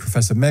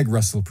Professor Meg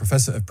Russell,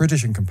 Professor of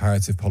British and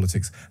Comparative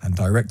Politics and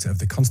Director of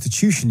the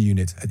Constitution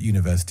Unit at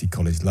University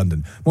College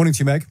London. Morning to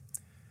you, Meg.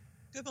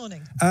 Good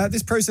morning.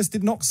 This process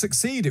did not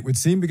succeed, it would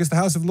seem, because the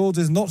House of Lords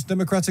is not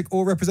democratic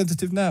or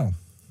representative now.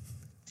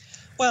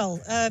 Well,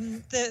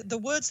 the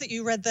words that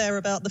you read there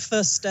about the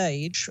first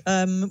stage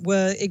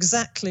were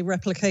exactly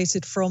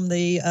replicated from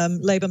the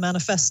Labour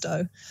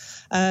manifesto.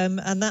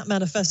 And that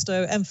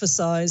manifesto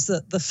emphasised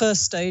that the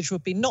first stage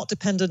would be not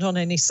dependent on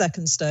any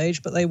second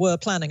stage, but they were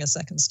planning a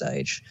second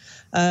stage.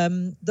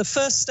 The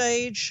first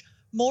stage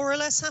more or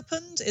less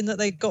happened in that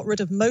they got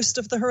rid of most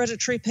of the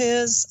hereditary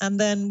peers, and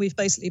then we've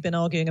basically been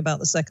arguing about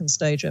the second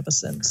stage ever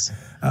since.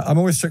 I'm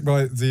always struck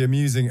by the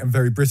amusing and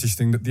very British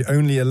thing that the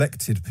only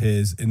elected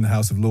peers in the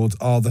House of Lords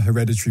are the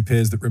hereditary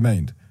peers that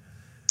remained.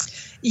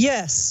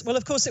 Yes. Well,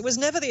 of course, it was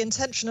never the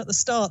intention at the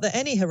start that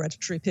any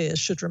hereditary peers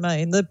should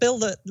remain. The bill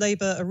that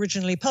Labour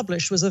originally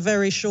published was a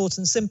very short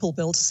and simple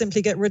bill to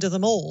simply get rid of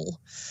them all.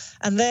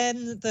 And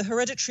then the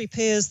hereditary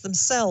peers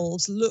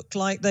themselves looked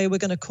like they were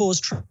going to cause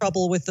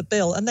trouble with the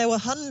bill. And there were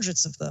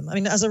hundreds of them. I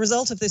mean, as a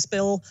result of this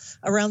bill,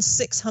 around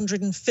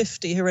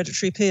 650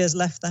 hereditary peers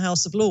left the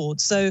House of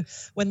Lords. So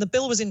when the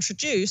bill was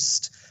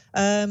introduced,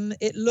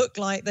 it looked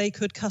like they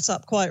could cut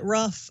up quite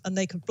rough and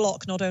they could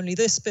block not only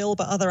this bill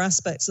but other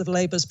aspects of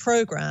Labour's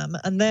programme,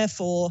 and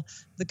therefore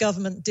the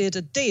government did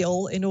a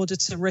deal in order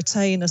to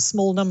retain a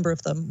small number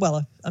of them.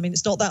 Well, I mean,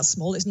 it's not that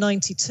small, it's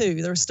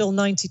 92. There are still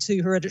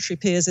 92 hereditary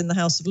peers in the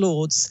House of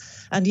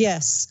Lords. And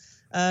yes,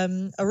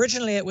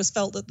 originally it was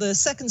felt that the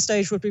second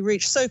stage would be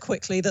reached so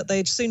quickly that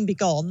they'd soon be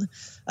gone,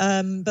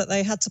 but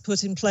they had to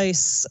put in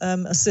place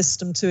a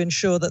system to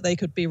ensure that they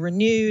could be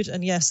renewed.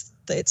 And yes,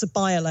 it's a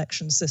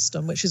by-election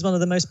system, which is one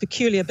of the most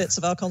peculiar bits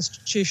of our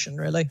constitution,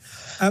 really.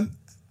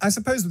 I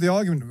suppose the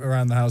argument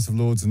around the House of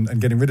Lords and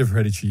getting rid of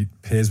hereditary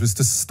peers was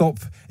to stop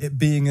it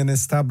being an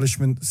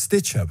establishment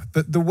stitch-up.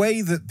 But the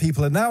way that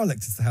people are now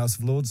elected to the House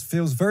of Lords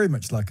feels very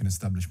much like an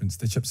establishment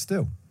stitch-up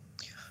still.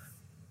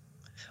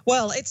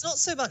 Well, it's not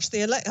so much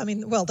there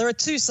are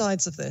two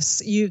sides of this.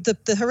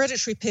 The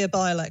hereditary peer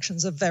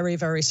by-elections are very,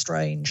 very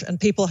strange, and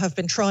people have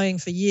been trying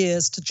for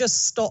years to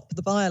just stop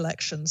the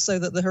by-elections so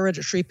that the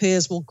hereditary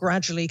peers will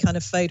gradually kind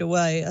of fade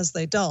away as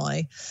they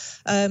die.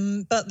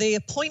 But the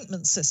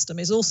appointment system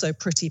is also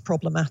pretty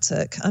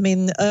problematic. I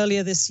mean,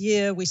 earlier this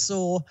year, we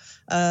saw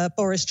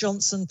Boris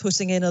Johnson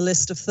putting in a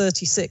list of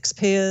 36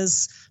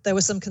 peers. There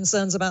were some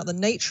concerns about the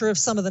nature of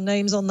some of the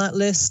names on that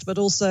list, but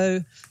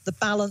also the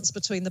balance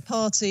between the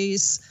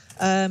parties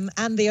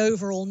and the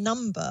overall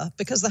number,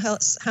 because the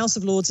House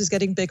of Lords is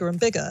getting bigger and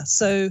bigger.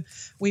 So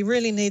we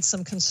really need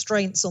some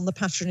constraints on the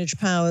patronage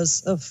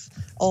powers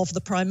of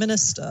the Prime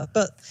Minister.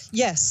 But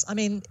yes, I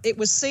mean, it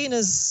was seen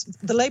as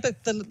the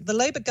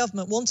Labour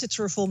government wanted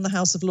to reform the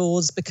House of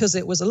Lords because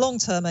it was a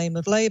long-term aim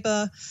of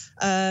Labour.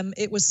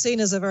 It was seen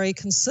as a very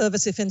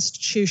conservative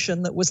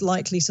institution that was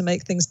likely to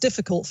make things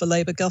difficult for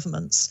Labour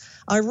governments.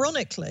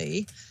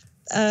 Ironically,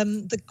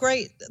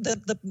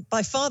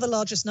 by far the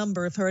largest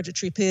number of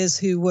hereditary peers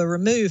who were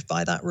removed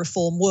by that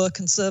reform were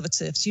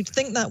Conservatives. You'd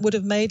think that would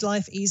have made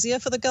life easier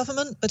for the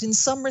government, but in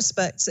some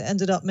respects it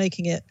ended up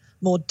making it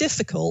more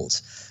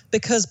difficult,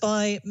 because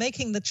by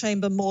making the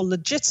chamber more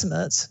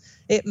legitimate,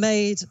 it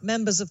made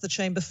members of the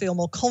chamber feel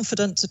more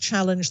confident to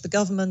challenge the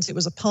government. It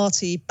was a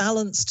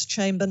party-balanced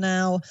chamber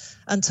now,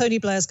 and Tony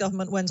Blair's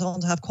government went on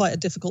to have quite a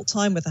difficult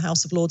time with the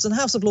House of Lords, and the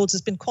House of Lords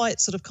has been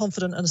quite sort of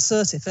confident and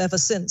assertive ever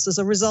since as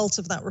a result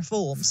of that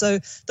reform. So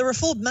the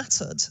reform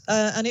mattered,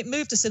 and it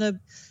moved us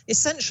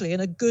essentially in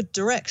a good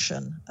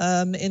direction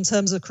in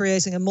terms of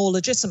creating a more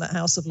legitimate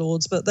House of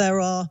Lords, but there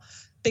are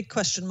big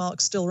question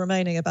marks still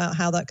remaining about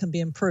how that can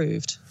be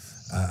improved.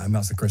 And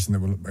that's a question that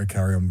will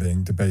carry on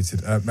being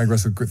debated. Meg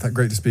Russell,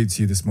 great to speak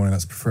to you this morning.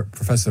 That's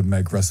Professor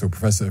Meg Russell,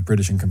 Professor of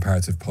British and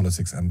Comparative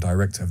Politics and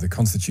Director of the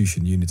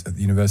Constitution Unit at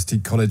the University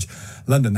College London.